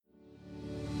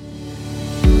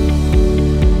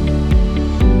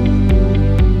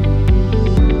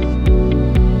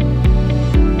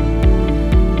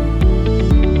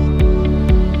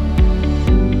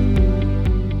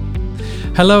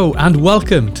Hello and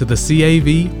welcome to the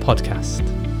CAAV podcast.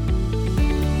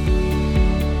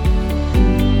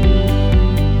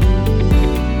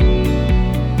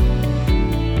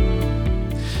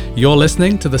 You're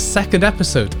listening to the second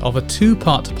episode of a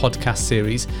two-part podcast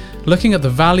series looking at the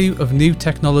value of new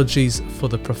technologies for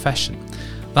the profession.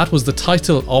 That was the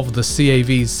title of the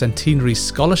CAAV's Centenary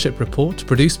Scholarship Report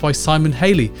produced by Simon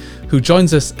Haley, who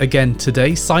joins us again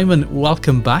today. Simon,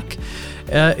 welcome back.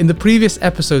 In the previous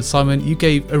episode, Simon, you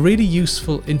gave a really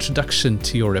useful introduction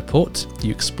to your report. You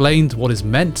explained what is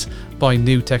meant by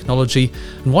new technology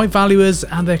and why valuers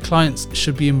and their clients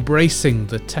should be embracing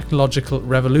the technological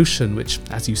revolution, which,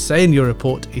 as you say in your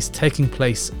report, is taking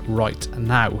place right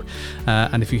now.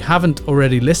 And if you haven't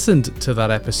already listened to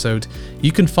that episode,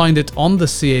 you can find it on the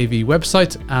CAAV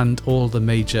website and all the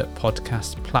major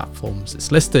podcast platforms. It's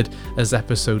listed as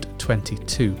episode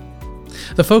 22.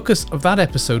 The focus of that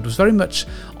episode was very much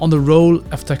on the role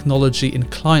of technology in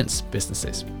clients'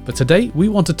 businesses. But today we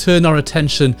want to turn our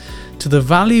attention to the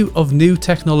value of new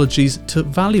technologies to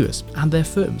valuers and their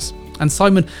firms. And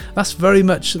Simon, that's very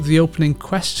much the opening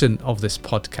question of this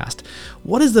podcast.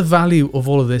 What is the value of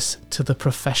all of this to the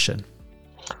profession?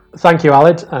 Thank you,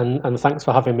 Alid, and thanks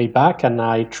for having me back. And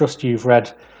I trust you've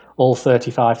read all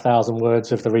 35,000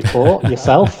 words of the report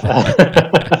yourself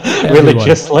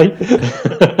religiously.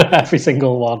 Every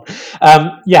single one.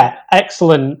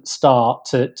 Excellent start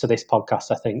to this podcast,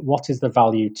 I think. What is the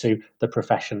value to the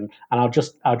profession? And I'll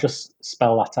just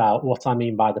spell that out. What I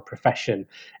mean by the profession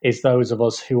is those of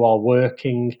us who are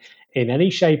working in any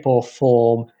shape or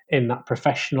form in that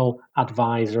professional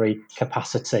advisory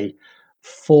capacity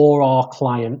for our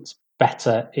clients'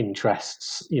 better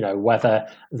interests, whether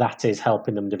that is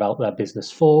helping them develop their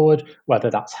business forward, whether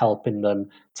that's helping them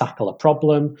tackle a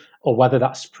problem, or whether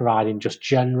that's providing just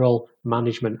general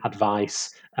management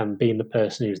advice and being the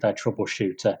person who's their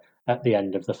troubleshooter at the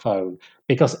end of the phone.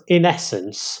 Because in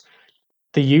essence,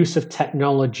 the use of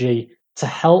technology to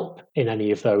help in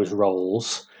any of those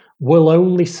roles will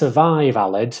only survive,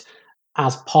 Alid,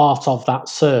 as part of that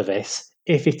service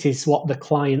if it is what the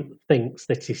client thinks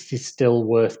that it is still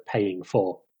worth paying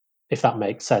for, if that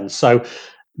makes sense. So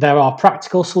there are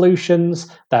practical solutions,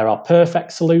 there are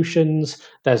perfect solutions,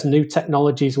 there's new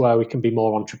technologies where we can be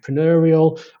more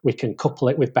entrepreneurial, we can couple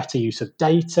it with better use of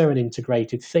data and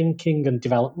integrated thinking and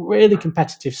develop really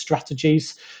competitive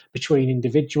strategies between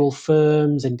individual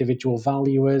firms, individual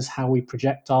valuers, how we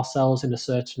project ourselves in a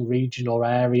certain region or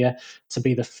area to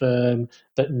be the firm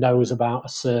that knows about a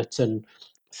certain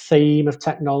theme of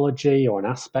technology or an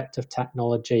aspect of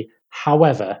technology.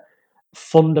 However,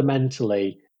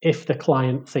 fundamentally, if the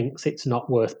client thinks it's not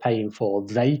worth paying for,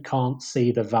 they can't see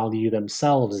the value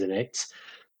themselves in it,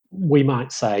 we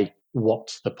might say,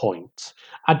 what's the point?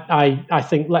 I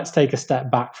think let's take a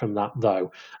step back from that,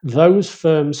 though. Those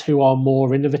firms who are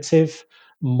more innovative,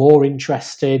 more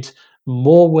interested,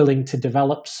 more willing to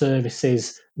develop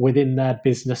services within their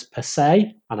business per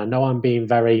se, and I know I'm being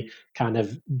very kind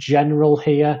of general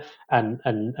here, and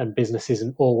business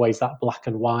isn't always that black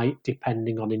and white,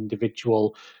 depending on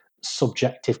individual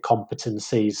subjective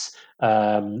competencies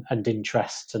and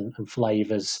interests and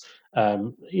flavours,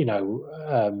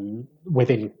 within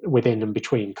and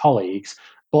between colleagues.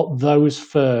 But those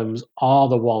firms are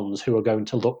the ones who are going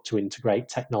to look to integrate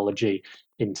technology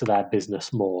into their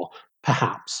business more.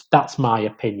 Perhaps that's my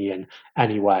opinion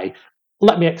anyway.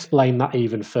 Let me explain that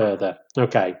even further.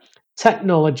 Okay,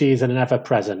 technology is an ever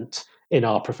present in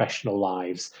our professional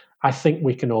lives. I think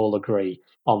we can all agree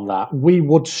on that. We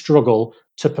would struggle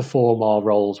to perform our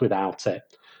roles without it.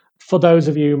 For those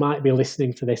of you who might be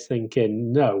listening to this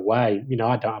thinking, no way, I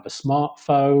don't have a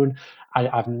smartphone,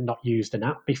 I've not used an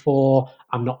app before,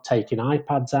 I'm not taking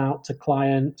iPads out to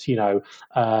clients,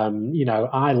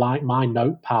 I like my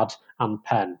notepad and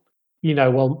pen.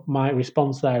 Well, my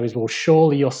response there is, well,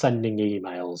 surely you're sending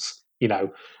emails,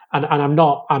 and I'm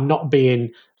not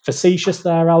being facetious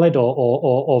there, Alid,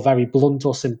 or very blunt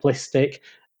or simplistic.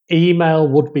 Email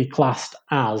would be classed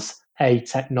as a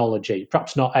technology,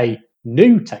 perhaps not a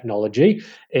new technology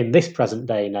in this present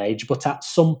day and age, but at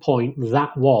some point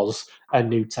that was a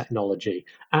new technology.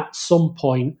 At some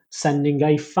point, sending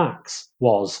a fax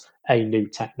was a new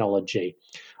technology.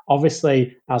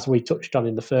 Obviously, as we touched on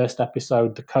in the first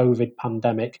episode, the COVID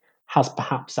pandemic has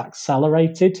perhaps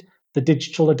accelerated the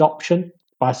digital adoption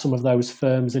by some of those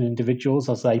firms and individuals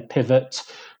as they pivot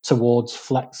towards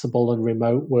flexible and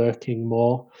remote working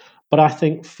more. But I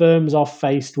think firms are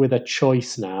faced with a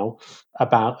choice now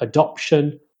about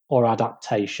adoption or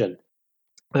adaptation.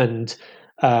 And,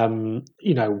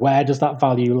 where does that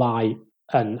value lie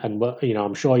and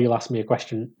I'm sure you'll ask me a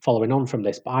question following on from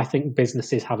this, but I think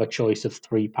businesses have a choice of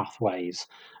three pathways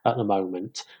at the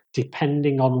moment,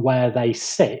 depending on where they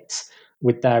sit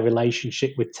with their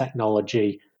relationship with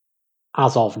technology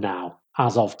as of now,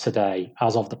 as of today,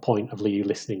 as of the point of you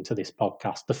listening to this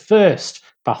podcast. The first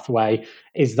pathway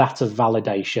is that of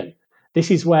validation.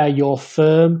 This is where your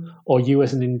firm or you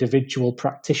as an individual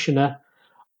practitioner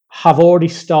have already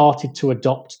started to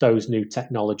adopt those new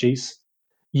technologies.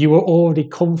 You are already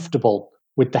comfortable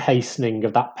with the hastening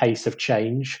of that pace of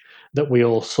change that we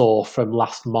all saw from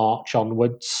last March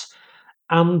onwards,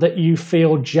 and that you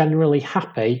feel generally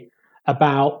happy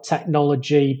about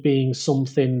technology being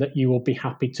something that you will be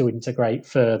happy to integrate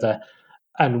further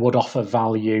and would offer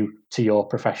value to your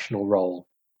professional role.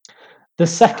 The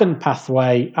second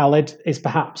pathway, Alid, is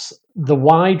perhaps the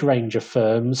wide range of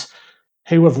firms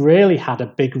who have really had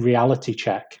a big reality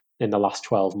check in the last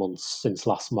 12 months since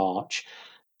last March.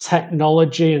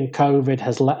 Technology and COVID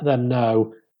has let them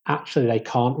know actually they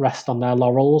can't rest on their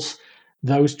laurels.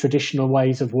 Those traditional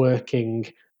ways of working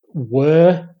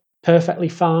were perfectly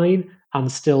fine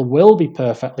and still will be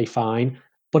perfectly fine,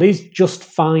 but is just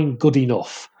fine good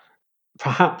enough?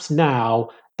 Perhaps now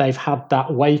they've had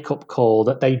that wake up call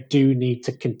that they do need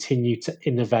to continue to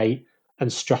innovate and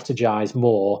strategize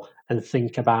more and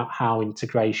think about how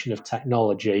integration of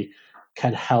technology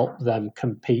can help them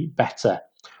compete better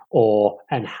or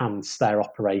enhance their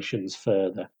operations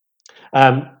further.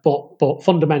 But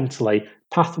fundamentally,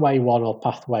 pathway one or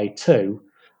pathway two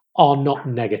are not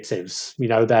negatives.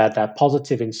 They're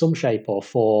positive in some shape or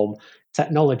form.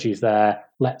 Technology's there.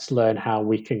 Let's learn how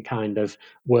we can kind of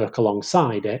work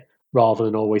alongside it rather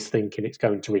than always thinking it's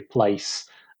going to replace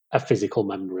a physical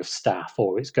member of staff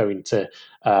or it's going to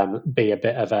be a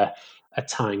bit of a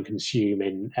time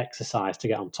consuming exercise to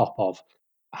get on top of.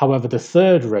 However, the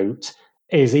third route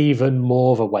is even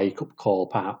more of a wake up call,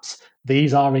 perhaps.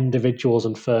 These are individuals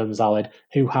and firms, Alid,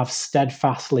 who have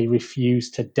steadfastly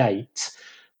refused to date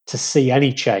to see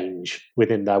any change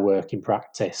within their working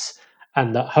practice,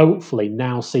 and that hopefully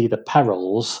now see the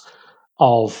perils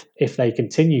of, if they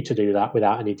continue to do that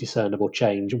without any discernible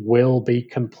change, will be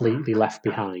completely left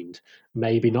behind.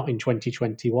 Maybe not in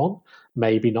 2021,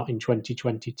 maybe not in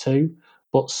 2022,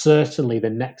 but certainly the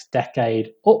next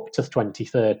decade up to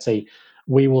 2030,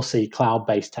 we will see cloud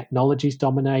based technologies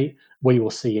dominate. We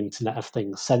will see Internet of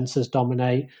Things sensors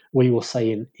dominate. We will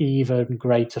see an even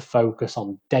greater focus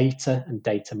on data and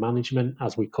data management,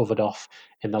 as we covered off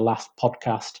in the last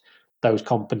podcast. Those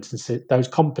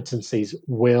competencies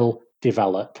will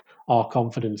develop. Our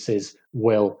confidences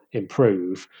will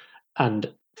improve.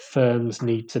 And firms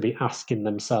need to be asking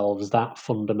themselves that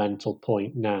fundamental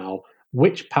point now.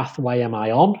 Which pathway am I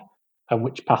on? And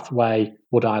which pathway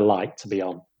would I like to be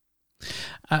on?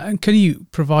 And can you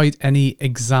provide any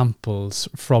examples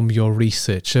from your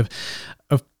research of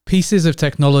pieces of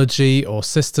technology or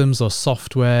systems or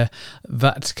software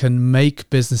that can make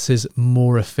businesses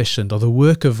more efficient or the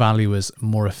work of valuers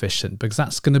more efficient? Because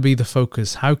that's going to be the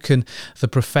focus. How can the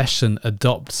profession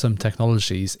adopt some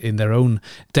technologies in their own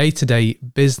day-to-day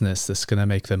business that's going to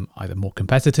make them either more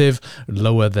competitive,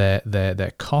 lower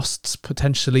their costs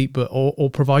potentially, or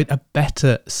provide a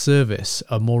better service,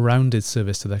 a more rounded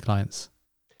service to their clients?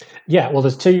 Yeah, well,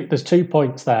 there's two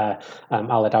points there,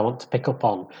 Alid, I want to pick up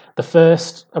on. The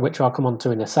first, which I'll come on to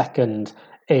in a second,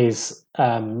 is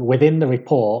within the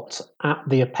report at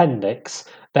the appendix,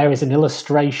 there is an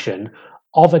illustration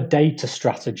of a data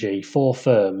strategy for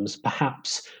firms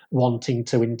perhaps wanting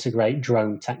to integrate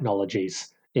drone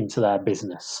technologies into their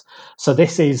business. So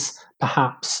this is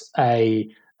perhaps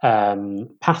a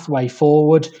pathway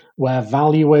forward where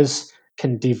valuers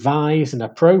can devise an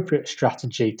appropriate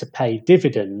strategy to pay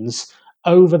dividends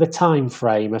over the time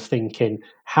frame of thinking,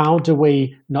 how do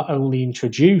we not only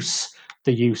introduce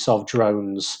the use of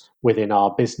drones within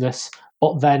our business,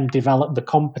 but then develop the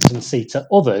competency to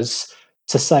others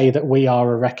to say that we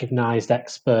are a recognized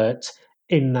expert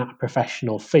in that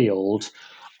professional field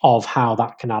of how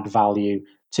that can add value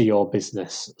to your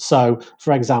business. So,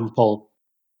 for example,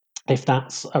 if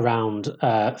that's around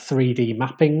 3D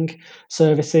mapping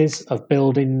services of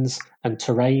buildings and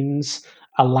terrains,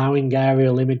 allowing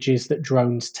aerial images that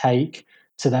drones take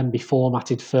to then be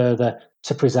formatted further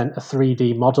to present a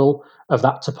 3D model of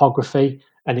that topography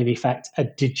and, in effect, a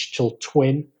digital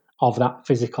twin of that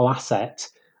physical asset.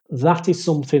 That is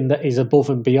something that is above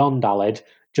and beyond, Alid,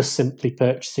 just simply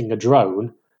purchasing a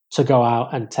drone to go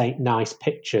out and take nice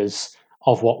pictures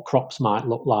of what crops might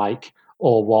look like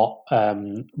or what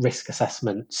risk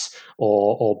assessments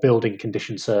or building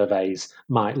condition surveys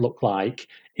might look like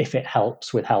if it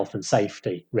helps with health and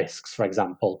safety risks, for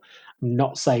example.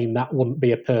 not saying that wouldn't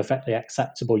be a perfectly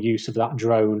acceptable use of that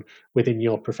drone within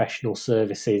your professional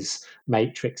services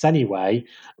matrix anyway,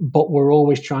 but we're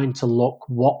always trying to look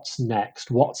what's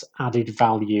next, what's added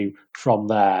value from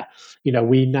there.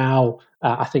 We now,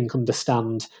 I think,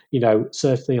 understand,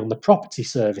 certainly on the property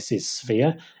services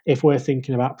sphere, if we're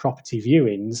thinking about property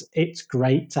viewings, it's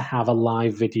great to have a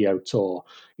live video tour.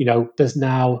 There's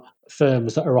now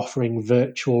firms that are offering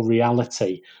virtual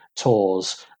reality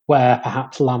tours where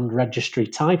perhaps land registry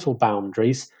title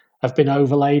boundaries have been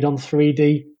overlaid on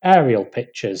 3D aerial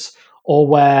pictures, or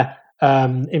where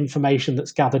information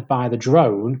that's gathered by the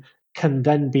drone can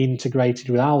then be integrated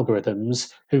with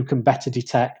algorithms who can better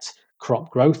detect crop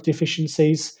growth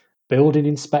deficiencies, building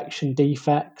inspection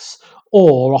defects,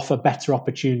 or offer better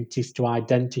opportunities to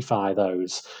identify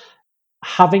those.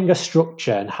 Having a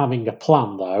structure and having a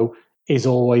plan, though, is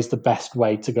always the best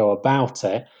way to go about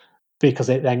it, because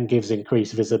it then gives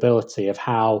increased visibility of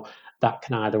how that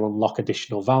can either unlock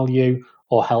additional value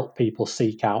or help people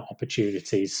seek out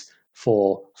opportunities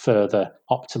for further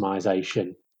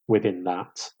optimization within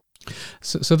that.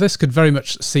 So this could very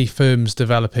much see firms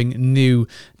developing new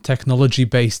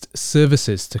technology-based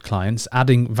services to clients,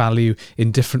 adding value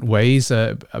in different ways,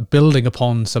 building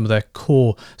upon some of their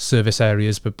core service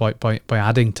areas, but by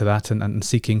adding to that and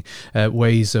seeking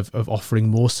ways of offering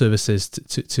more services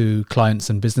to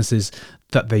clients and businesses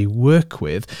that they work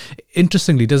with.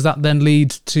 Interestingly, does that then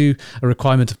lead to a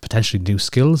requirement of potentially new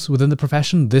skills within the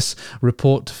profession? This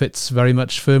report fits very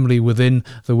much firmly within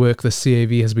the work the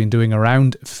CAAV has been doing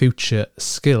around future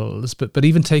skills, but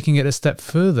even taking it a step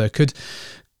further, could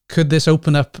this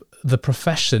open up the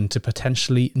profession to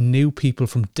potentially new people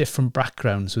from different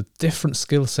backgrounds with different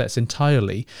skill sets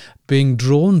entirely being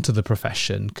drawn to the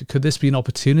profession? Could this be an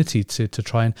opportunity to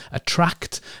try and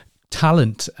attract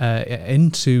talent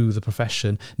into the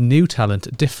profession, new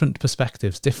talent, different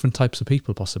perspectives, different types of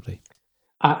people, possibly?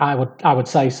 I would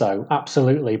say so,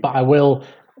 absolutely. But I will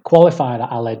qualify that,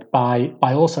 Aled,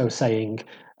 by also saying,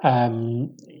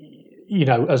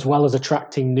 as well as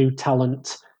attracting new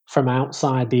talent from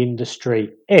outside the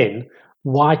industry in,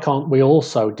 why can't we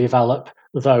also develop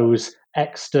those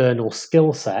external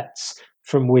skill sets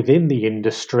from within the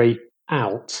industry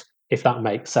out, if that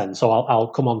makes sense? So I'll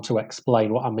come on to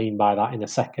explain what I mean by that in a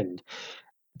second.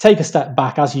 Take a step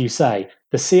back, as you say,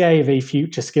 the CAV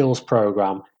Future Skills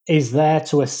Programme is there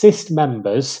to assist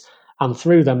members and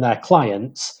through them their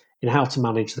clients in how to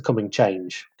manage the coming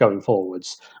change going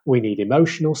forwards. We need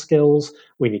emotional skills,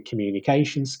 we need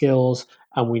communication skills,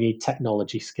 and we need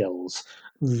technology skills.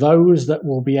 Those that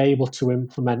will be able to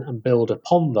implement and build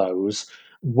upon those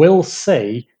will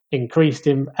see increased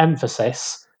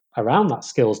emphasis around that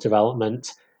skills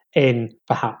development in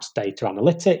perhaps data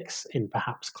analytics, in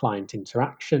perhaps client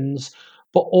interactions,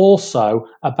 but also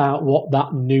about what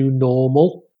that new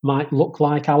normal might look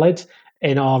like, Alid,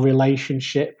 in our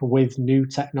relationship with new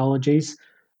technologies.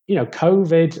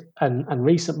 COVID and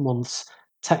recent months,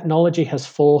 technology has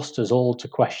forced us all to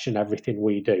question everything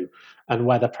we do and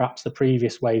whether perhaps the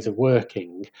previous ways of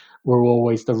working were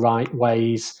always the right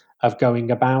ways of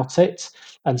going about it.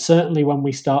 And certainly when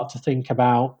we start to think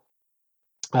about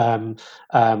um,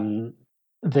 um,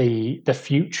 the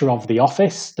future of the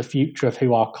office, the future of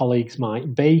who our colleagues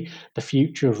might be, the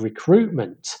future of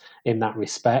recruitment in that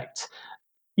respect.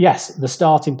 Yes, the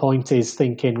starting point is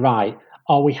thinking, right,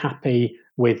 are we happy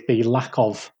with the lack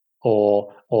of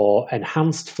or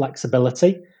enhanced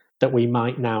flexibility that we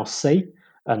might now see?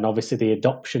 And obviously, the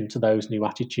adoption to those new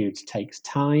attitudes takes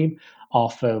time. Are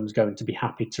firms going to be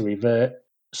happy to revert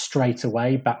straight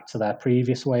away back to their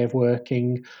previous way of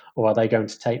working? Or are they going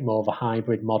to take more of a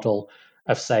hybrid model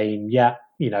of saying, yeah,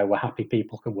 we're happy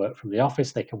people can work from the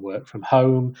office, they can work from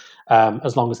home,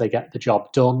 as long as they get the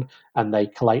job done and they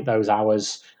collate those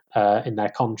hours in their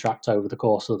contract over the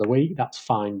course of the week, that's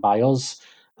fine by us.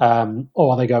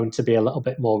 Or are they going to be a little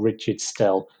bit more rigid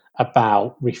still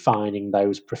about refining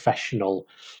those professional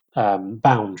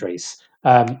boundaries?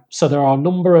 So there are a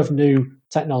number of new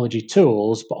technology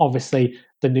tools, but obviously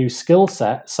the new skill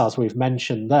sets, as we've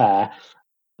mentioned there,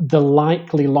 the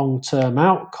likely long-term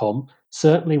outcome,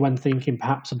 certainly when thinking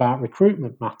perhaps about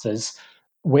recruitment matters,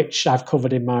 which I've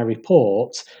covered in my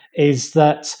report, is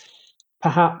that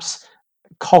perhaps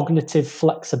cognitive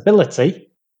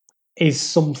flexibility is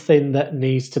something that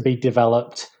needs to be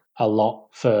developed a lot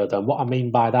further. And what I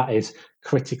mean by that is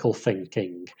critical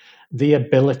thinking, the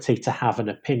ability to have an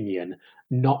opinion,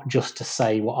 not just to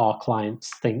say what our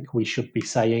clients think we should be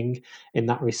saying in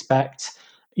that respect.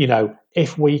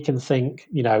 If we can think,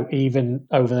 even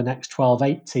over the next 12,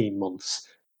 18 months,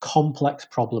 complex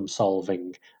problem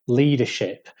solving,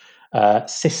 leadership,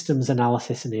 systems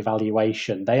analysis and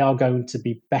evaluation. They are going to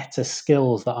be better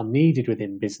skills that are needed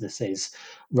within businesses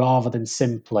rather than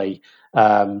simply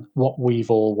what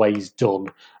we've always done,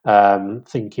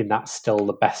 thinking that's still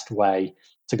the best way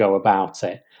to go about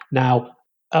it. Now,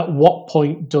 at what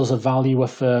point does a valuer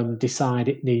firm decide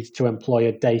it needs to employ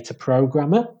a data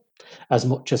programmer as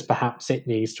much as perhaps it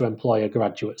needs to employ a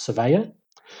graduate surveyor?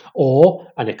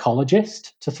 Or an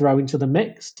ecologist to throw into the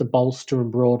mix to bolster and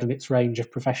broaden its range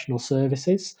of professional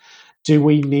services? Do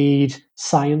we need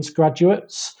science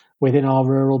graduates within our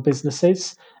rural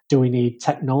businesses? Do we need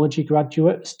technology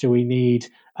graduates? Do we need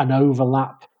an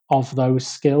overlap of those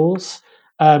skills?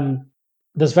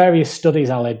 There's various studies,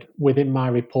 Aled, within my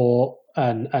report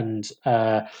and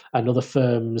other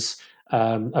firms'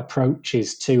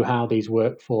 approaches to how these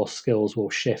workforce skills will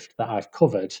shift that I've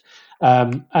covered.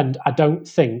 And I don't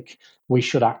think we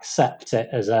should accept it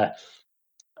as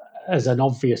an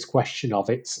obvious question of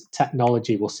its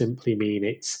technology will simply mean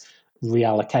it's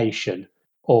reallocation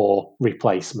or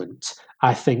replacement.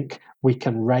 I think we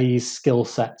can raise skill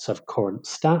sets of current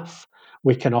staff,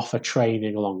 we can offer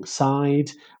training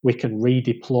alongside, we can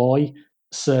redeploy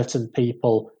certain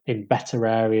people in better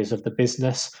areas of the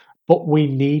business. But we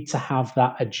need to have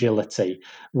that agility.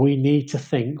 We need to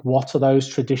think, what are those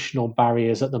traditional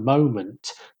barriers at the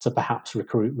moment to perhaps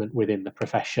recruitment within the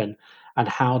profession? And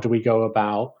how do we go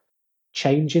about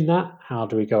changing that? How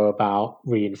do we go about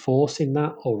reinforcing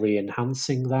that or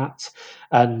re-enhancing that?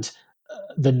 And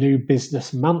the new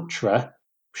business mantra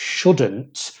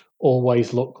shouldn't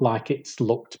always look like it's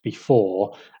looked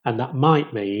before. And that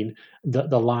might mean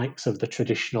that the likes of the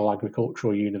traditional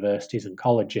agricultural universities and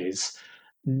colleges,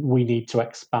 we need to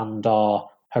expand our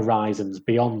horizons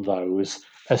beyond those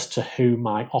as to who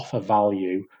might offer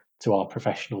value to our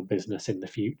professional business in the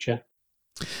future.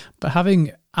 But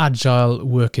having agile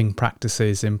working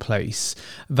practices in place,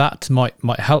 that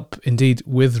might help indeed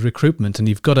with recruitment. And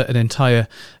you've got an entire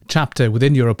chapter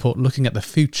within your report looking at the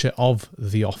future of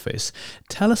the office.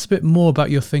 Tell us a bit more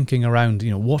about your thinking around,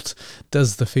 what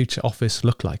does the future office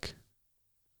look like?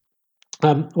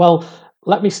 Well,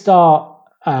 let me start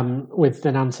with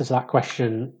an answer to that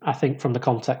question, I think, from the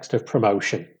context of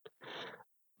promotion.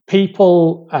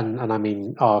 People, and I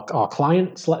mean our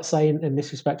clients, let's say, in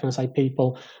this respect, when I say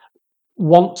people,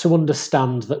 want to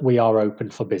understand that we are open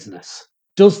for business.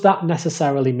 Does that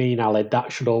necessarily mean, Alid,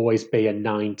 that should always be a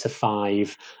 9 to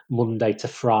 5, Monday to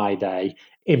Friday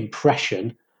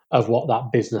impression of what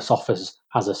that business offers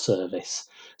as a service?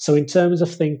 So, in terms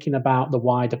of thinking about the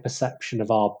wider perception of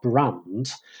our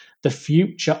brand, the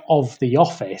future of the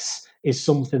office is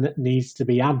something that needs to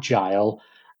be agile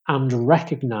and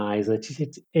recognize that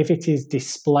if it is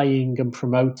displaying and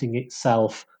promoting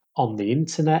itself on the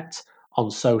internet,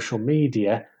 on social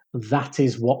media, that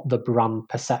is what the brand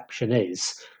perception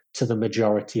is to the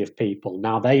majority of people.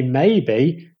 Now, they may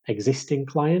be existing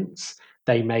clients,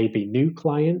 they may be new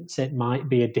clients, it might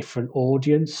be a different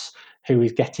audience who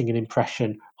is getting an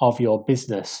impression of your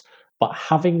business. But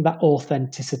having that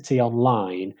authenticity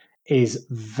online is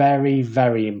very,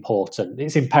 very important.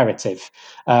 It's imperative.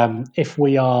 If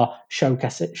we are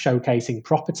showcasing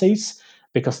properties,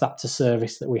 because that's a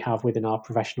service that we have within our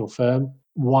professional firm,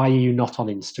 why are you not on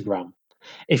Instagram?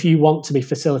 If you want to be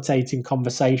facilitating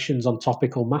conversations on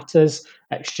topical matters,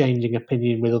 exchanging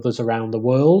opinion with others around the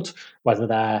world, whether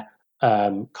they're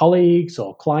colleagues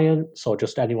or clients or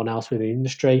just anyone else within the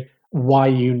industry, why are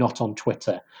you not on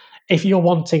Twitter? If you're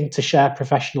wanting to share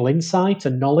professional insight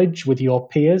and knowledge with your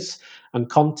peers and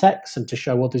contacts and to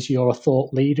show others you're a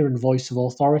thought leader and voice of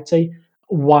authority,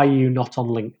 why are you not on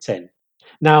LinkedIn?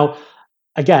 Now,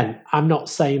 again, I'm not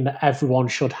saying that everyone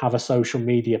should have a social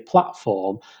media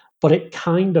platform, but it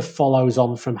kind of follows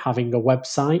on from having a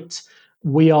website.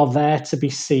 We are there to be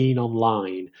seen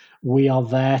online. We are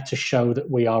there to show that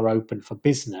we are open for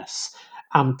business.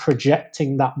 And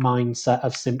projecting that mindset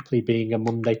of simply being a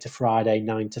Monday to Friday,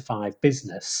 9 to 5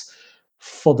 business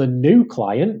for the new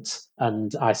client,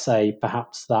 and I say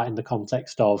perhaps that in the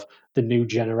context of the new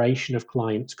generation of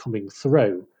clients coming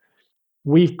through,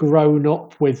 we've grown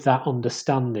up with that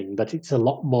understanding that it's a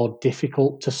lot more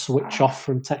difficult to switch off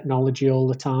from technology all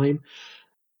the time.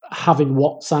 Having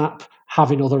WhatsApp,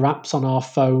 having other apps on our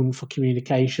phone for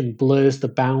communication blurs the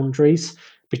boundaries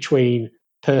between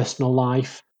personal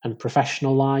life and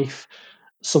professional life.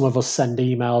 Some of us send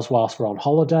emails whilst we're on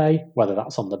holiday, whether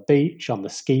that's on the beach, on the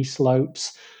ski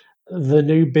slopes. The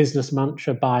new business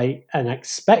mantra by and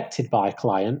expected by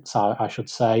clients, I should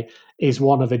say, is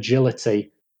one of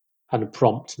agility and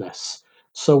promptness.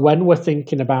 So when we're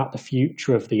thinking about the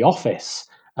future of the office,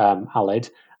 Alid,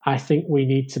 I think we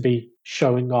need to be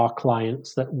showing our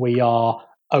clients that we are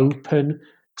open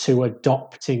to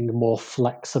adopting more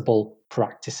flexible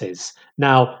practices.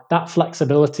 Now, that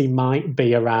flexibility might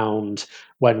be around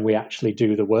when we actually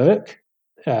do the work,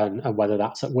 and whether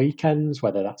that's at weekends,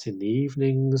 whether that's in the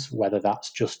evenings, whether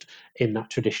that's just in that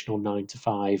traditional 9 to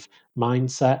 5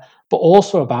 mindset, but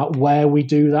also about where we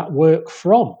do that work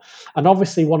from. And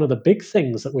obviously, one of the big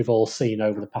things that we've all seen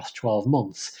over the past 12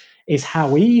 months is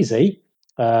how easy,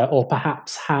 or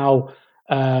perhaps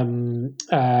um,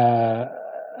 uh,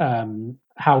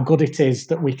 how good it is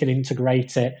that we can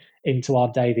integrate it into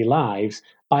our daily lives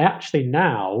by actually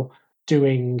now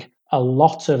doing a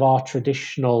lot of our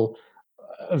traditional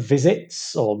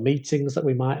visits or meetings that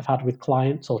we might have had with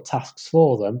clients or tasks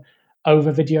for them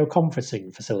over video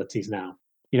conferencing facilities now.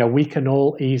 We can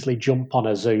all easily jump on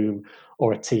a Zoom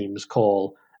or a Teams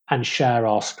call and share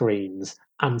our screens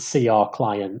and see our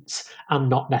clients and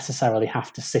not necessarily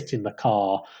have to sit in the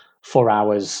car for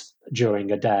hours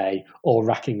during a day or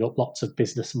racking up lots of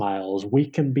business miles. We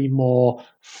can be more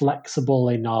flexible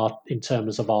in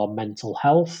terms of our mental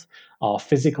health, our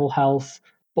physical health,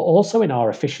 but also in our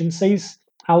efficiencies.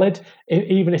 Alid,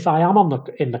 even if I am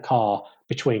in the car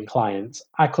between clients,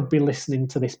 I could be listening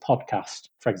to this podcast,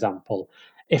 for example.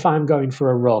 If I'm going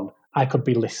for a run, I could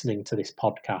be listening to this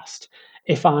podcast.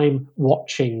 If I'm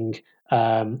watching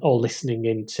or listening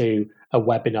into a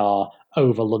webinar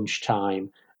over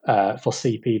lunchtime for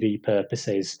CPD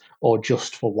purposes or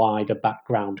just for wider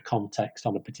background context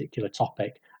on a particular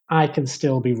topic, I can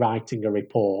still be writing a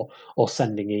report or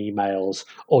sending emails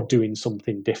or doing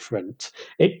something different.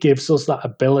 It gives us that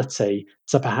ability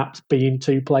to perhaps be in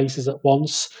two places at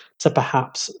once, to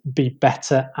perhaps be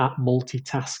better at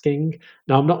multitasking.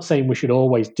 Now, I'm not saying we should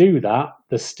always do that.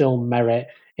 There's still merit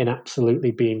in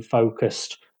absolutely being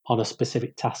focused on a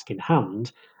specific task in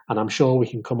hand. And I'm sure we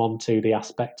can come on to the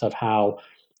aspect of how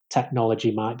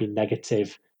technology might be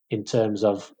negative in terms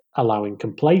of allowing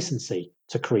complacency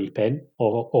to creep in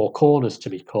or corners to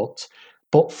be cut.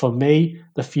 But for me,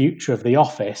 the future of the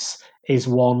office is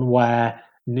one where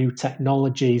new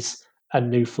technologies and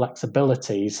new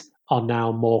flexibilities are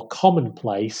now more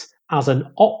commonplace as an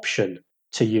option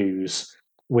to use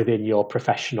within your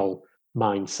professional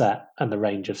mindset and the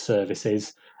range of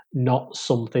services, not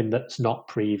something that's not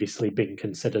previously been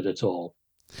considered at all.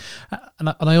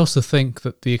 And I also think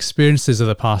that the experiences of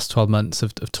the past 12 months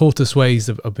have taught us ways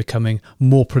of becoming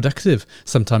more productive,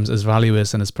 sometimes as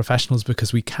valuers and as professionals,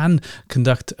 because we can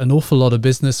conduct an awful lot of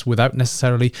business without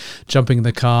necessarily jumping in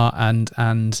the car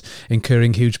and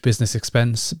incurring huge business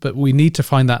expense. But we need to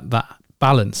find that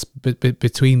balance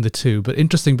between the two. But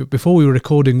interesting, but before we were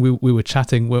recording, we were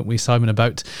chatting, weren't we, Simon,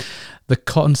 about the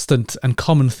constant and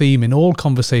common theme in all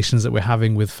conversations that we're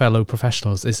having with fellow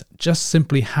professionals is just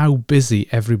simply how busy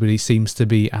everybody seems to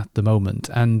be at the moment.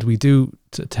 And we do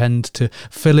tend to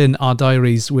fill in our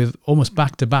diaries with almost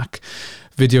back-to-back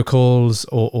video calls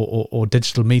or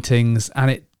digital meetings. And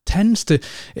it tends to,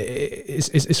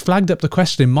 it's flagged up the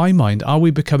question in my mind, are we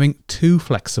becoming too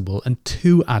flexible and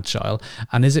too agile?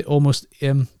 And is it almost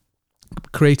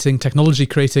creating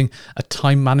a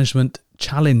time management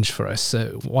challenge for us?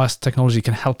 Whilst technology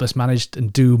can help us manage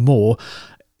and do more,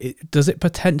 does it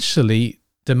potentially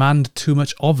demand too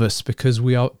much of us because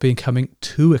we are becoming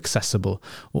too accessible?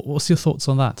 What's your thoughts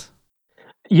on that?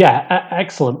 Yeah,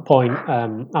 excellent point,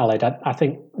 Alid. I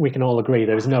think we can all agree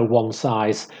there is no one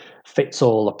size fits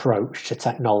all approach to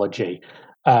technology.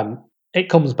 It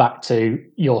comes back to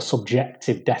your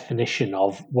subjective definition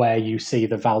of where you see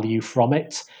the value from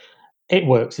it. It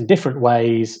works in different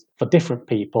ways for different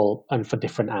people and for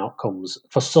different outcomes.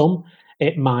 For some,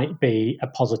 it might be a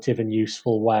positive and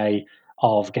useful way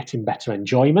of getting better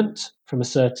enjoyment from a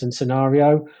certain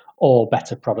scenario, or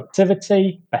better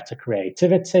productivity, better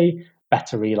creativity,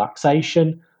 better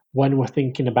relaxation. When we're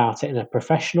thinking about it in a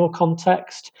professional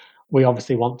context, we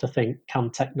obviously want to think, can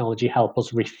technology help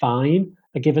us refine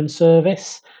a given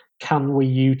service? Can we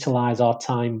utilize our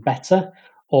time better?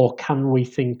 Or can we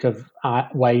think of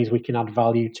ways we can add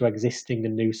value to existing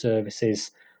and new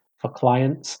services for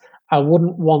clients? I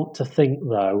wouldn't want to think,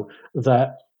 though,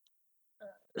 that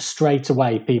straight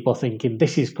away people thinking,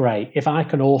 this is great. If I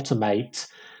can automate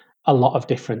a lot of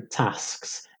different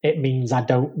tasks, it means I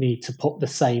don't need to put the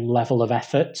same level of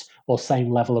effort or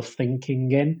same level of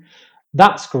thinking in.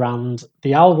 That's grand.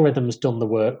 The algorithm's done the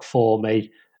work for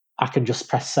me. I can just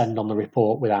press send on the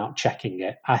report without checking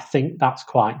it. I think that's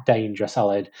quite dangerous,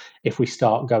 Elid, if we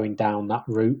start going down that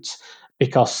route,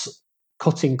 because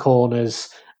cutting corners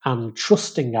and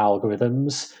trusting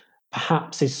algorithms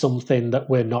perhaps is something that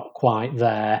we're not quite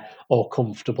there or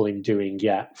comfortable in doing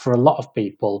yet. For a lot of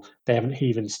people, they haven't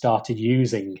even started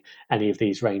using any of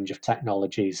these range of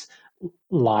technologies.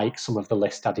 like some of the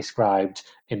list I described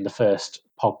in the first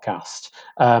podcast.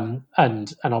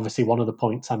 And obviously, one of the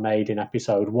points I made in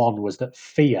episode 1 was that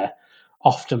fear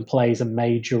often plays a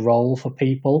major role for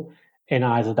people in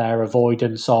either their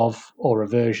avoidance of or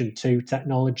aversion to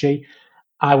technology.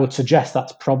 I would suggest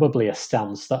that's probably a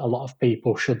stance that a lot of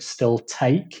people should still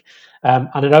take. And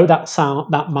I know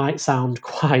that might sound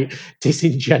quite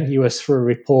disingenuous for a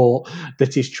report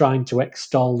that is trying to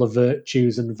extol the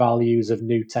virtues and values of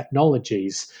new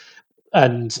technologies.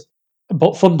 And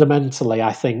but fundamentally,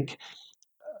 I think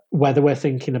whether we're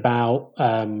thinking about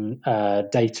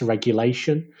data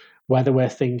regulation, whether we're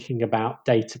thinking about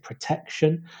data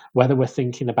protection, whether we're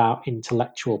thinking about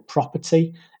intellectual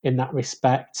property in that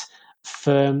respect,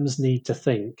 firms need to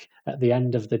think at the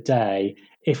end of the day,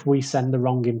 if we send the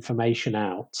wrong information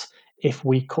out, if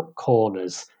we cut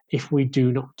corners, if we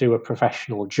do not do a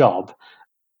professional job,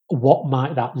 what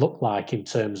might that look like in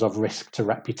terms of risk to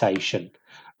reputation,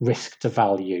 risk to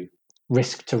value,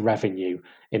 risk to revenue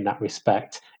in that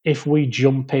respect? If we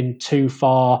jump in too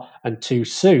far and too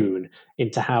soon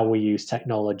into how we use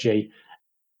technology,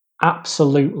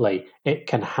 absolutely it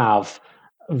can have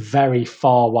very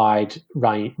far wide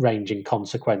ranging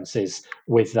consequences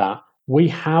with that. We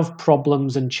have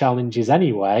problems and challenges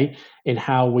anyway in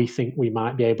how we think we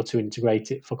might be able to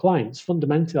integrate it for clients.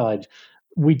 Fundamentally,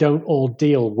 we don't all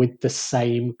deal with the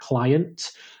same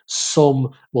client.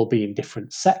 Some will be in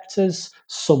different sectors,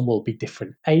 some will be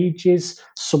different ages,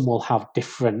 some will have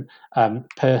different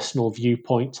personal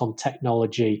viewpoints on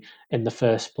technology in the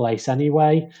first place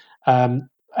anyway. And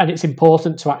it's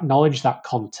important to acknowledge that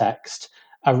context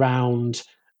around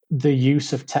the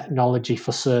use of technology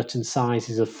for certain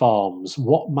sizes of farms.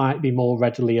 What might be more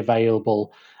readily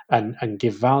available and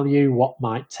give value? What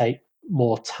might take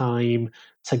more time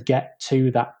to get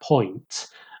to that point?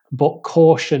 But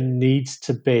caution needs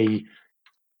to be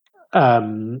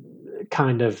um,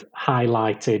 kind of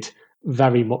highlighted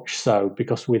very much so,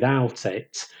 because without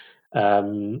it,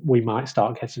 we might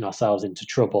start getting ourselves into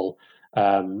trouble,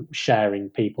 sharing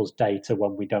people's data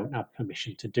when we don't have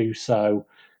permission to do so,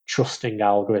 trusting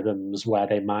algorithms where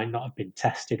they might not have been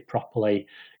tested properly,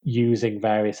 using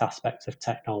various aspects of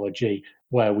technology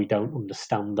where we don't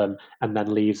understand them, and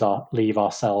then leave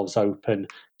ourselves open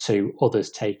to others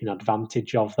taking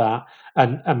advantage of that.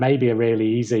 And maybe a really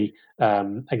easy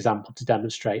example to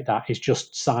demonstrate that is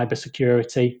just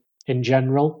cybersecurity in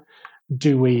general.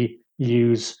 Do we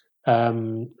use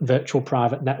virtual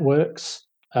private networks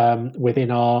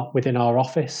within our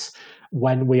office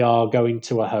when we are going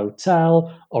to a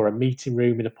hotel or a meeting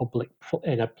room in a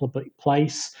public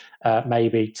place,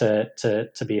 maybe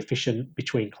to be efficient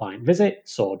between client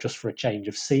visits or just for a change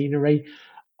of scenery?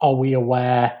 Are we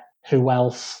aware who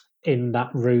else in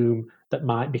that room that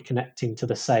might be connecting to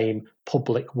the same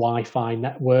public Wi-Fi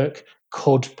network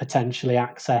could potentially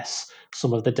access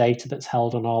some of the data that's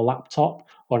held on our laptop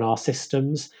or on our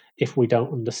systems if we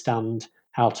don't understand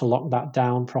how to lock that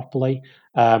down properly?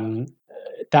 Um,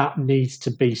 that needs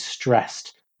to be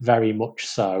stressed very much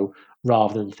so,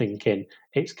 rather than thinking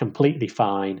it's completely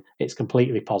fine, it's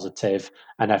completely positive,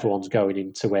 and everyone's going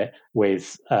into it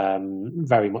with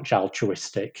very much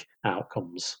altruistic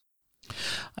outcomes.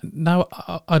 Now,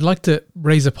 I'd like to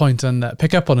raise a point and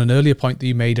pick up on an earlier point that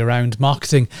you made around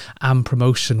marketing and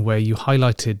promotion, where you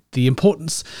highlighted the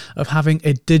importance of having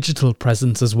a digital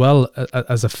presence as well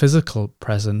as a physical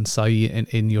presence, i.e.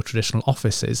 in your traditional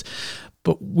offices.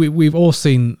 But we've all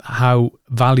seen how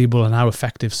valuable and how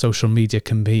effective social media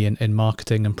can be in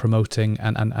marketing and promoting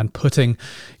and putting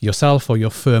yourself or your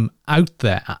firm out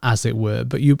there, as it were.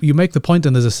 But you make the point,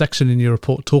 and there's a section in your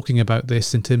report talking about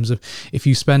this in terms of if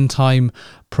you spend time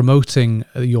promoting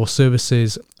your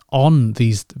services on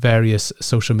these various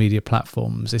social media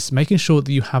platforms, it's making sure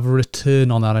that you have a return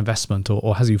on that investment,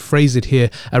 or as you phrase it here,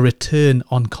 a return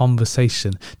on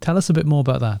conversation. Tell us a bit more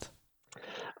about that.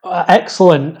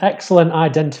 Excellent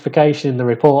identification in the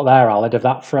report there, Aled, of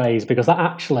that phrase, because that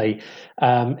actually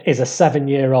is a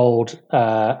 7-year-old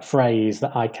phrase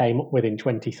that I came up with in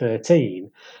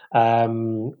 2013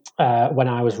 when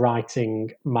I was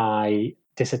writing my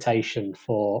dissertation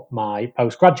for my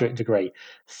postgraduate degree,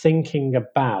 thinking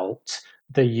about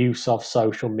the use of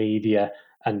social media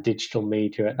and digital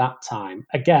media at that time.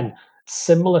 Again,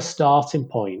 similar starting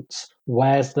points.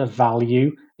 Where's the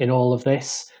value in all of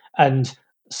this? And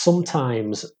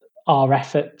sometimes our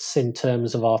efforts in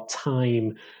terms of our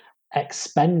time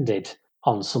expended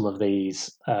on some of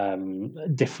these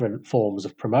different forms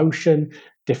of promotion,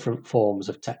 different forms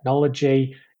of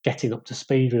technology, getting up to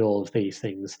speed with all of these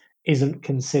things isn't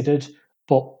considered,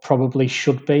 but probably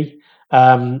should be.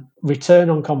 Return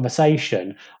on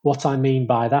conversation, what I mean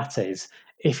by that is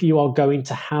if you are going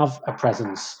to have a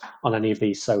presence on any of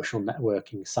these social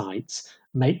networking sites,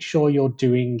 make sure you're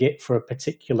doing it for a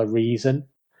particular reason.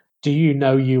 Do you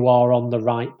know you are on the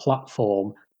right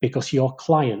platform because your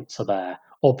clients are there,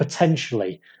 or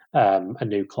potentially a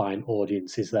new client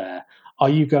audience is there? Are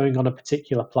you going on a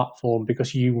particular platform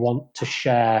because you want to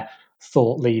share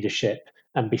thought leadership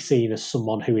and be seen as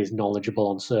someone who is knowledgeable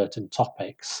on certain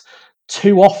topics?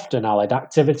 Too often, Aled,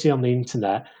 activity on the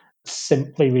internet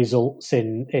simply results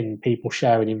in people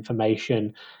sharing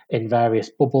information in various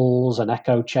bubbles and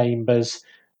echo chambers.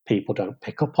 People don't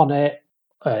pick up on it.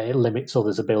 It limits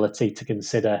others' ability to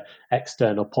consider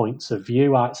external points of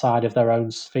view outside of their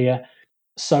own sphere.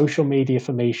 Social media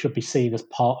for me should be seen as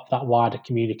part of that wider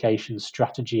communication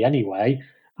strategy anyway,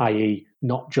 i.e.,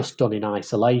 not just done in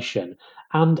isolation,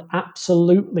 and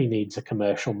absolutely needs a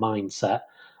commercial mindset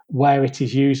where it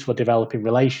is used for developing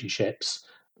relationships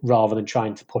rather than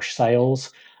trying to push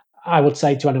sales. I would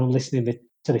say to anyone listening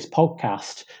to this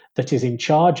podcast that is in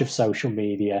charge of social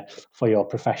media for your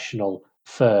professional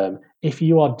firm, if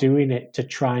you are doing it to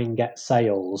try and get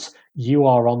sales, you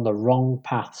are on the wrong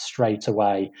path straight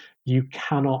away. You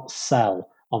cannot sell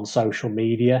on social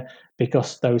media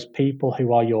because those people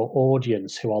who are your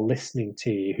audience, who are listening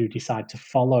to you, who decide to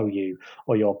follow you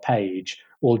or your page,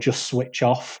 will just switch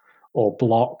off or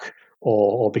block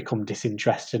or become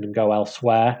disinterested and go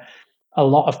elsewhere. A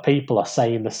lot of people are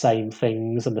saying the same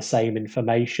things and the same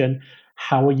information.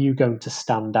 How are you going to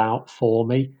stand out for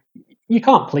me? You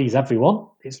can't please everyone.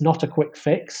 It's not a quick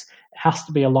fix. It has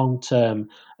to be a long-term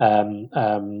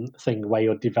thing where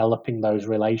you're developing those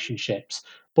relationships.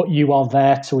 But you are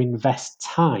there to invest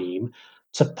time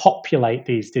to populate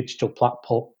these digital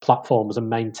platforms and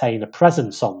maintain a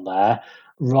presence on there,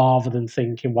 rather than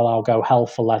thinking, well, I'll go hell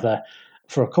for leather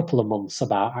for a couple of months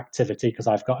about activity because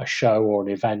I've got a show or an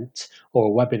event or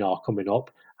a webinar coming up,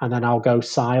 and then I'll go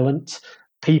silent.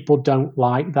 People don't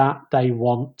like that. They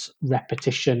want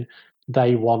repetition.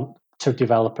 They want to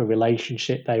develop a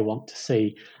relationship. They want to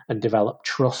see and develop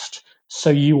trust. So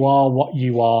you are what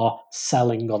you are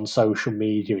selling on social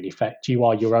media, in effect. You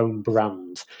are your own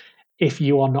brand. If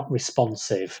you are not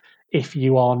responsive, if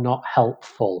you are not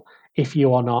helpful, if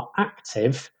you are not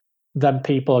active, then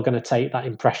people are going to take that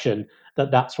impression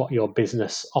that that's what your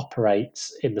business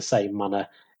operates in the same manner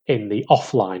in the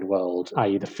offline world,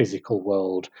 i.e., the physical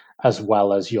world, as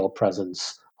well as your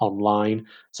presence online.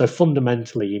 So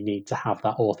fundamentally, you need to have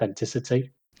that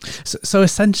authenticity. So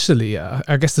essentially,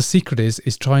 I guess the secret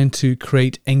is trying to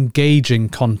create engaging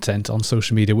content on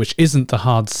social media, which isn't the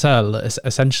hard sell.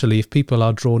 Essentially, if people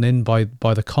are drawn in by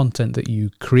the content that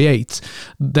you create,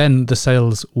 then the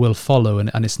sales will follow,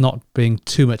 and it's not being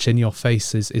too much in your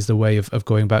face is the way of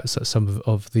going about some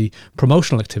of the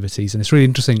promotional activities. And it's really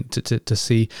interesting to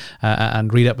see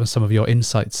and read up on some of your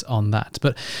insights on that.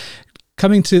 But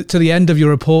coming to the end of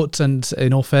your report, and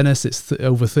in all fairness, it's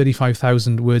over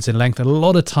 35,000 words in length. A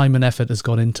lot of time and effort has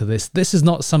gone into this. This is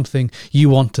not something you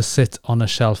want to sit on a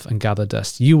shelf and gather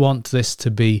dust. You want this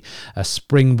to be a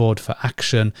springboard for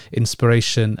action,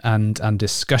 inspiration, and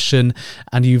discussion.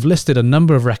 And you've listed a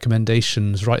number of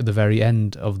recommendations right at the very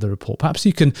end of the report. Perhaps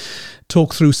you can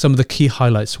talk through some of the key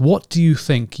highlights. What do you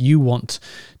think you want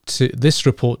this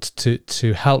report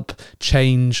to help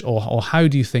change, or how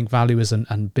do you think valuers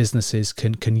and businesses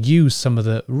can use some of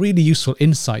the really useful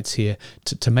insights here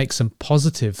to make some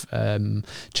positive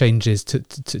changes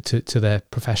to their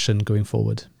profession going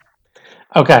forward?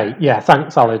 Okay, yeah,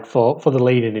 thanks, Alid, for the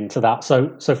leading into that.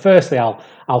 So firstly,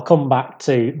 I'll come back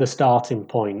to the starting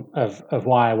point of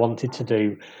why I wanted to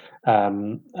do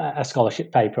a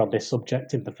scholarship paper on this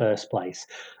subject in the first place.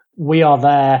 We are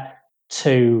there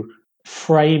to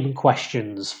frame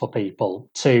questions for people,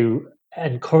 to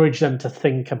encourage them to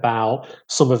think about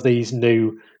some of these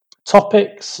new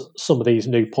topics, some of these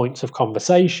new points of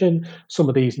conversation, some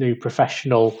of these new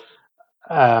professional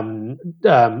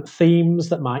themes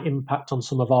that might impact on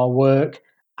some of our work,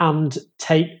 and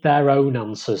take their own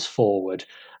answers forward.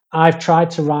 I've tried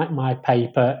to write my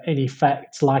paper in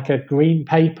effect like a green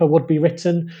paper would be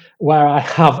written, where I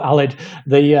have, Alid,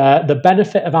 the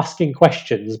benefit of asking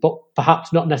questions, but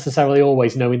perhaps not necessarily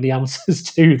always knowing the answers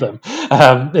to them,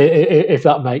 if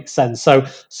that makes sense. So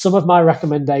some of my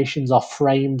recommendations are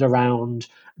framed around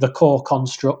the core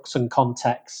constructs and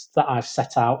contexts that I've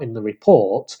set out in the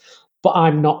report, but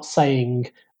I'm not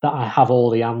saying that I have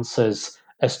all the answers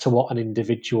as to what an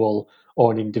individual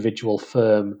or an individual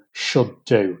firm should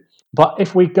do. But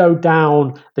if we go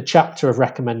down the chapter of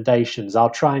recommendations, I'll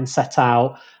try and set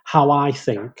out how I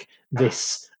think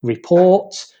this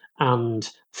report, and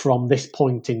from this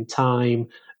point in time,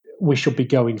 we should be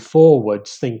going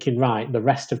forwards thinking, right, the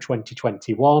rest of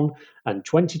 2021 and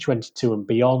 2022 and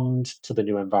beyond to the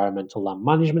new environmental land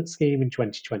management scheme in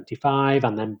 2025,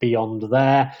 and then beyond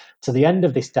there to the end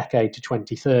of this decade to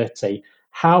 2030,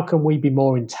 how can we be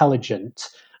more intelligent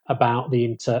about the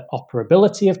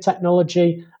interoperability of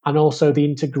technology and also the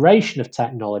integration of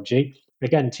technology,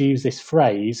 again, to use this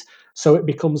phrase, so it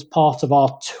becomes part of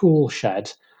our tool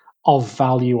shed of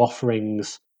value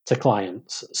offerings to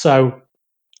clients. So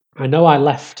I know I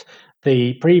left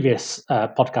the previous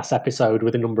podcast episode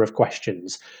with a number of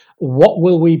questions. What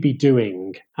will we be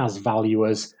doing as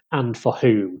valuers and for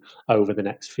whom over the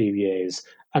next few years?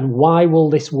 And why will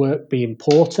this work be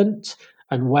important?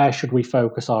 And where should we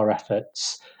focus our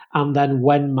efforts? And then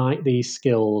when might these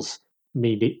skills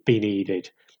be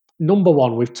needed? Number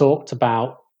one, we've talked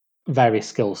about various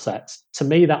skill sets. To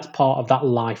me, that's part of that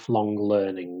lifelong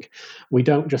learning. We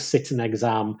don't just sit an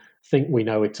exam, think we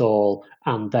know it all,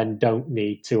 and then don't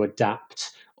need to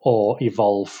adapt or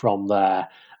evolve from there.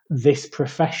 This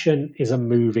profession is a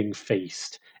moving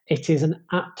feast. It is an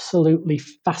absolutely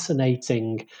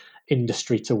fascinating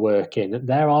industry to work in.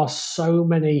 There are so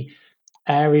many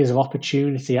areas of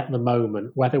opportunity at the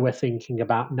moment, whether we're thinking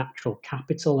about natural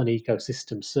capital and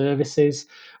ecosystem services,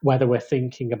 whether we're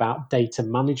thinking about data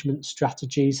management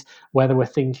strategies, whether we're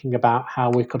thinking about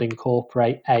how we could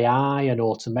incorporate AI and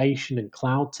automation and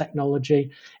cloud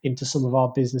technology into some of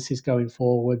our businesses going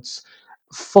forwards.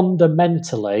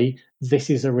 Fundamentally, this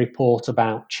is a report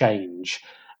about change.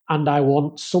 And I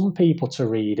want some people to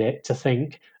read it to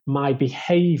think my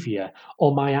behavior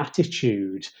or my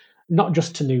attitude, not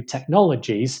just to new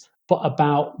technologies, but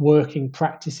about working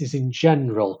practices in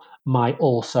general, might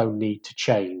also need to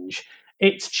change.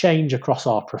 It's change across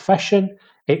our profession,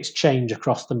 it's change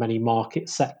across the many market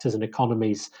sectors and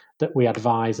economies that we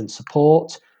advise and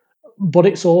support, but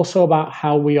it's also about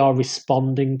how we are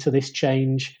responding to this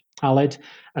change, Alid.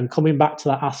 And coming back to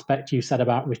that aspect you said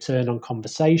about return on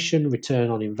conversation, return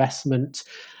on investment,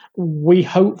 we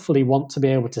hopefully want to be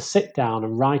able to sit down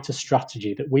and write a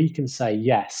strategy that we can say,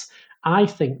 yes, I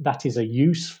think that is a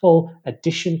useful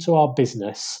addition to our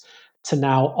business to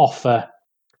now offer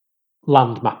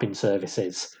land mapping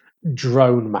services,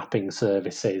 drone mapping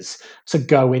services, to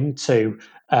go into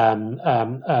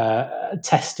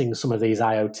testing some of these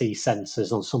IoT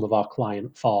sensors on some of our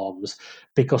client farms,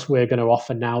 because we're going to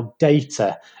offer now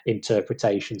data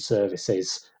interpretation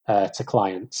services to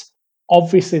clients.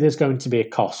 Obviously, there's going to be a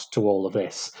cost to all of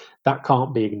this. That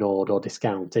can't be ignored or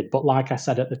discounted. But like I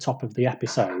said at the top of the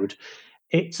episode,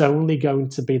 it's only going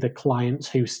to be the clients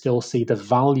who still see the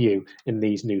value in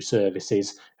these new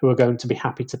services who are going to be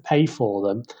happy to pay for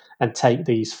them and take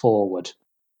these forward.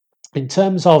 In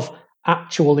terms of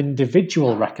actual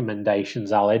individual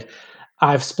recommendations, Alid,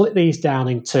 I've split these down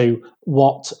into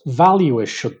what valuers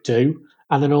should do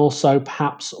and then also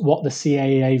perhaps what the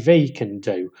CAAV can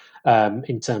do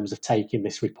in terms of taking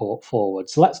this report forward.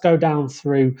 So let's go down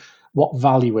through what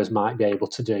valuers might be able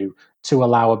to do to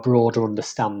allow a broader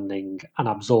understanding and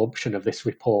absorption of this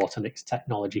report and its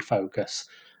technology focus.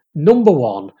 Number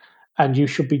one, and you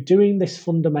should be doing this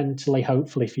fundamentally,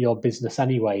 hopefully, for your business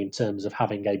anyway, in terms of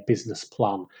having a business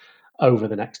plan over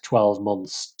the next 12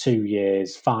 months, 2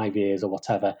 years, 5 years, or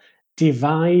whatever.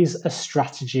 Devise a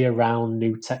strategy around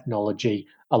new technology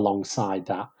alongside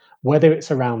that, whether it's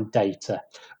around data,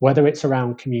 whether it's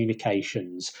around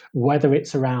communications, whether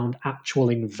it's around actual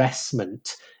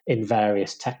investment in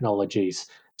various technologies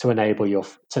to enable your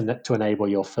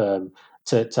firm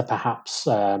to perhaps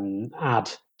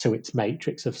add to its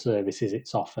matrix of services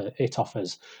it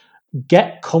offers.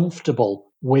 Get comfortable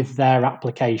with their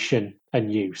application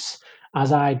and use.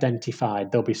 As I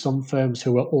identified, there'll be some firms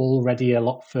who are already a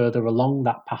lot further along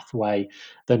that pathway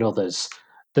than others.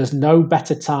 There's no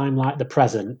better time like the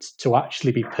present to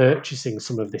actually be purchasing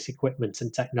some of this equipment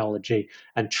and technology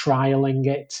and trialing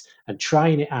it and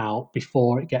trying it out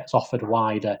before it gets offered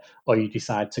wider, or you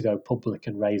decide to go public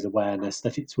and raise awareness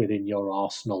that it's within your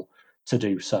arsenal to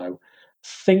do so.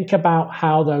 Think about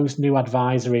how those new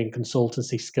advisory and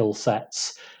consultancy skill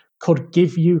sets could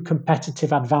give you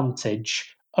competitive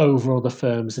advantage over other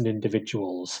firms and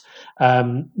individuals.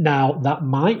 Now, that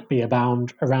might be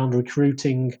around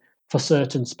recruiting for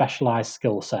certain specialized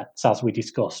skill sets, as we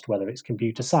discussed, whether it's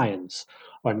computer science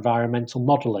or environmental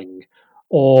modeling,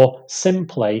 or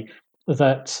simply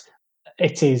that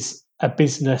it is a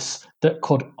business that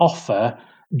could offer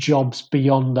jobs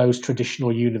beyond those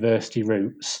traditional university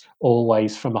routes,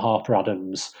 always from a Harper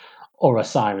Adams or a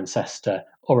Cirencester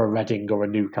or a Reading or a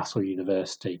Newcastle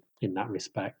University in that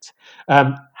respect.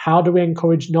 How do we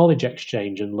encourage knowledge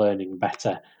exchange and learning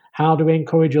better? How do we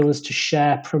encourage others to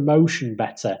share promotion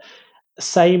better?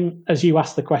 Same as you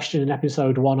asked the question in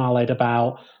episode 1, Aled,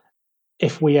 about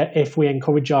if we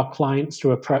encourage our clients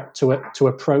to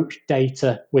approach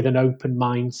data with an open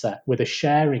mindset, with a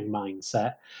sharing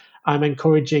mindset, I'm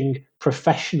encouraging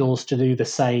professionals to do the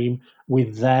same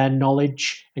with their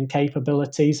knowledge and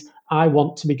capabilities. I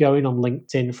want to be going on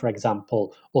LinkedIn, for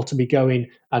example, or to be going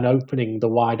and opening the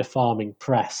wider farming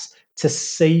press to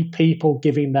see people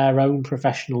giving their own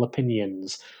professional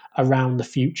opinions around the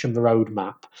future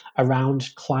roadmap,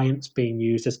 around clients being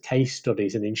used as case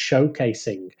studies, and in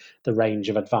showcasing the range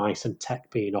of advice and tech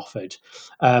being offered,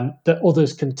 that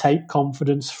others can take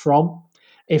confidence from.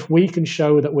 If we can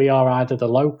show that we are either the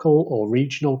local or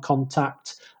regional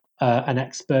contact, an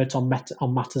expert on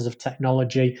matters of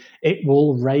technology, it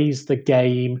will raise the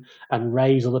game and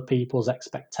raise other people's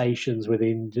expectations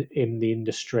in the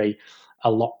industry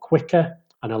a lot quicker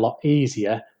and a lot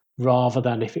easier, rather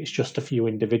than if it's just a few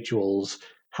individuals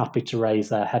happy to raise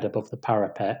their head above the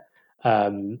parapet,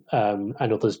 and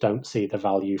others don't see the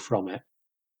value from it.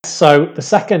 So the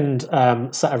second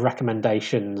set of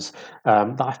recommendations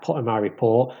that I've put in my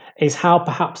report is how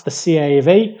perhaps the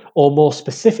CAAV, or more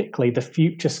specifically the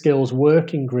Future Skills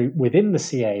Working Group within the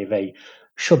CAAV,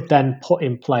 should then put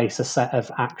in place a set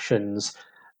of actions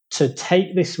to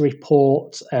take this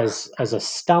report as a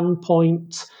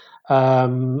standpoint,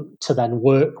 to then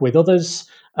work with others,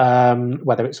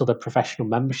 whether it's other professional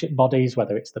membership bodies,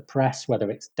 whether it's the press, whether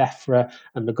it's DEFRA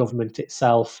and the government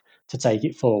itself, to take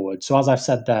it forward. So, as I've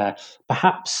said there,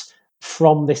 perhaps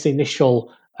from this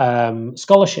initial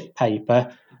scholarship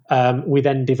paper, we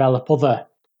then develop other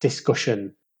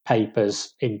discussion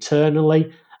papers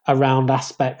internally around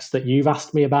aspects that you've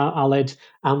asked me about, Alid,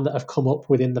 and that have come up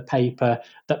within the paper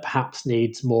that perhaps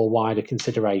needs more wider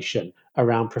consideration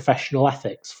around professional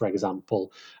ethics, for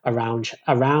example, around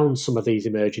some of these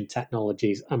emerging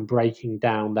technologies, and breaking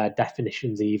down their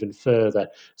definitions even further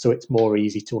so it's more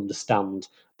easy to understand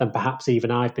than perhaps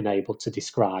even I've been able to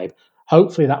describe.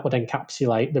 Hopefully, that would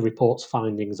encapsulate the report's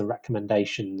findings and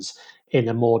recommendations in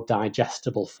a more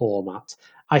digestible format.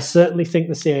 I certainly think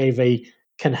the CAV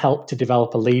can help to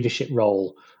develop a leadership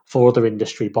role for other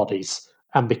industry bodies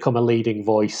and become a leading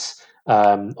voice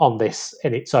on this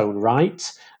in its own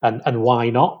right. And why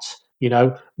not? You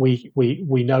know, we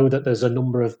know that there's a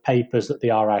number of papers that the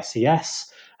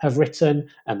RICS have written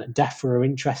and that DEFRA are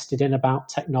interested in about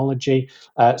technology.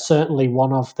 Certainly,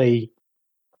 one of the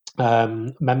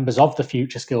members of the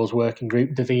Future Skills Working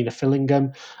Group, Davina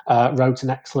Fillingham, wrote an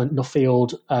excellent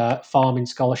Nuffield farming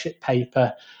scholarship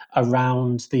paper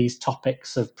around these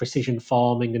topics of precision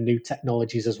farming and new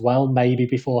technologies as well, maybe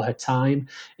before her time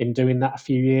in doing that a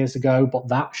few years ago, but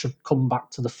that should come back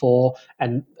to the fore,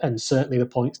 and certainly the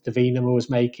points Davina was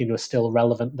making are still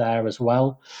relevant there as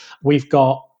well. We've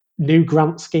got new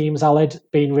grant schemes, Aled,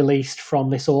 being released from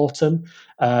this autumn.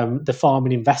 The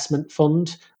Farming Investment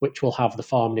Fund, which will have the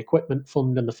Farming Equipment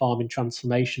Fund and the Farming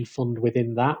Transformation Fund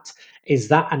within that. Is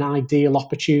that an ideal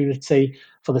opportunity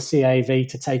for the CAV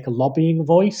to take a lobbying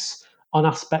voice on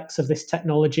aspects of this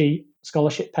technology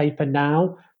scholarship paper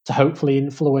now, to hopefully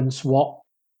influence what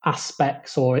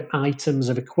aspects or items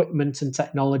of equipment and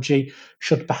technology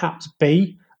should perhaps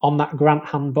be on that grant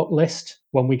handbook list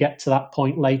when we get to that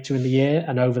point later in the year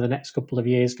and over the next couple of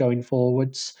years going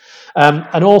forwards?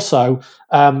 And also,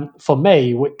 for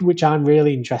me, which I'm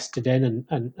really interested in,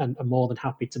 and more than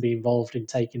happy to be involved in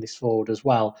taking this forward as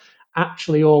well,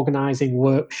 actually organising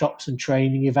workshops and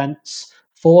training events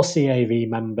for CAV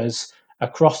members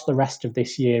across the rest of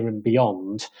this year and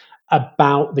beyond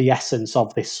about the essence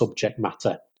of this subject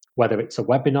matter, whether it's a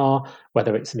webinar,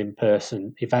 whether it's an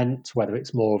in-person event, whether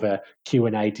it's more of a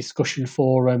Q&A discussion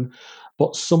forum,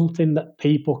 but something that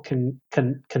people can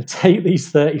take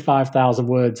these 35,000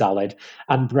 words, Aled,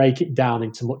 and break it down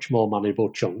into much more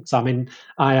manageable chunks. I mean,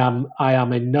 I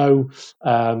am in no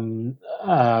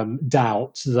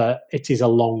doubt that it is a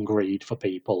long read for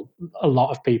people. A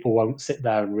lot of people won't sit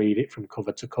there and read it from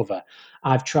cover to cover.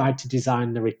 I've tried to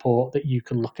design the report that you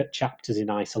can look at chapters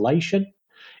in isolation.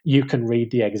 You can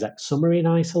read the exec summary in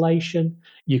isolation.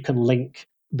 You can link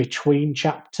between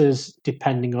chapters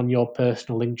depending on your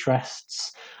personal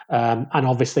interests. And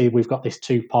obviously, we've got this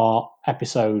two-part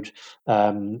episode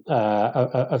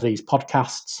of these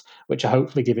podcasts, which are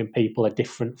hopefully giving people a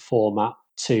different format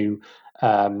to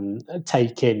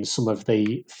take in some of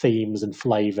the themes and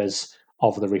flavours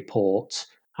of the report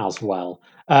as well.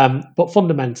 But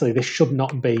fundamentally, this should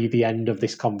not be the end of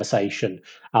this conversation,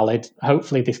 Alid.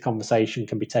 Hopefully, this conversation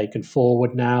can be taken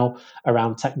forward now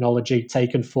around technology,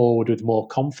 taken forward with more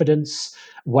confidence,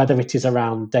 whether it is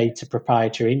around data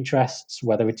proprietary interests,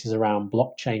 whether it is around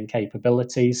blockchain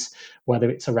capabilities, whether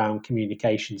it's around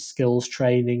communication skills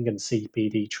training and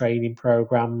CPD training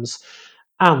programs.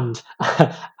 And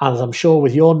as I'm sure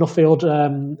with your Nuffield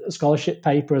scholarship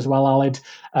paper as well, Alid,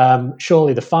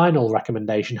 surely the final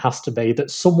recommendation has to be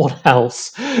that someone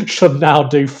else should now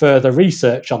do further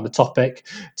research on the topic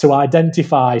to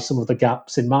identify some of the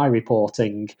gaps in my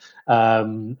reporting,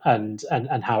 and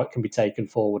how it can be taken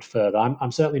forward further.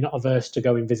 I'm certainly not averse to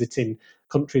going visiting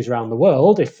countries around the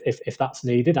world if that's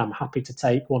needed. I'm happy to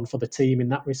take one for the team in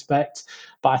that respect,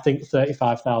 but I think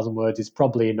 35,000 words is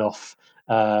probably enough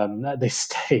at this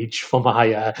stage for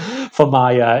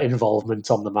my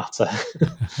involvement on the matter.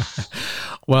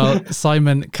 Well,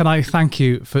 Simon, can I thank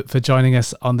you for joining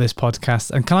us on this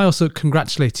podcast? And can I also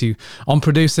congratulate you on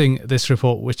producing this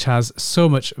report, which has so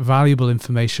much valuable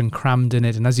information crammed in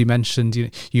it. And as you mentioned,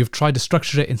 you've tried to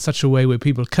structure it in such a way where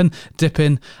people can dip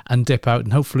in and dip out.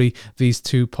 And hopefully these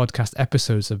 2 podcast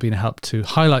episodes have been a help to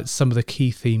highlight some of the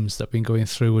key themes that have been going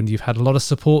through. And you've had a lot of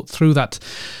support through that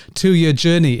 2-year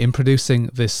journey in producing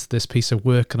this piece of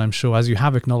work. And I'm sure, as you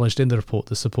have acknowledged in the report,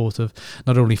 the support of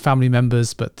not only family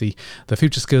members, but the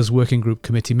Future Skills Working Group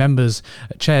Committee members,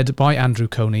 chaired by Andrew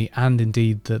Coney, and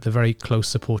indeed the very close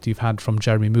support you've had from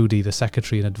Jeremy Moody, the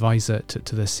Secretary and Advisor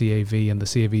to the CAAV. And the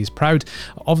CAAV is proud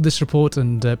of this report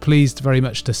and pleased very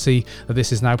much to see that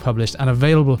this is now published and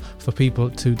available for people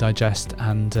to digest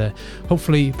and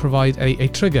hopefully provide a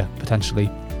trigger, potentially,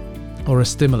 or a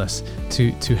stimulus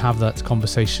to have that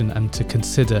conversation and to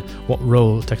consider what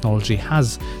role technology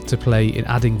has to play in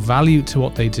adding value to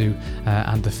what they do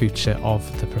and the future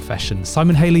of the profession.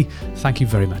 Simon Haley, thank you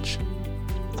very much.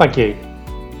 Thank you.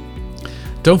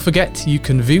 Don't forget, you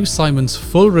can view Simon's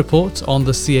full report on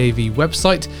the CAAV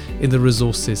website in the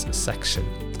resources section.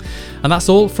 And that's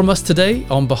all from us today.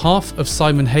 On behalf of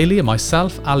Simon Haley and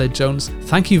myself, Aled Jones,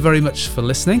 thank you very much for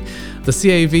listening. The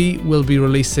CAAV will be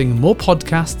releasing more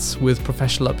podcasts with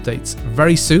professional updates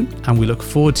very soon, and we look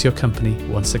forward to your company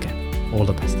once again. All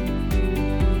the best.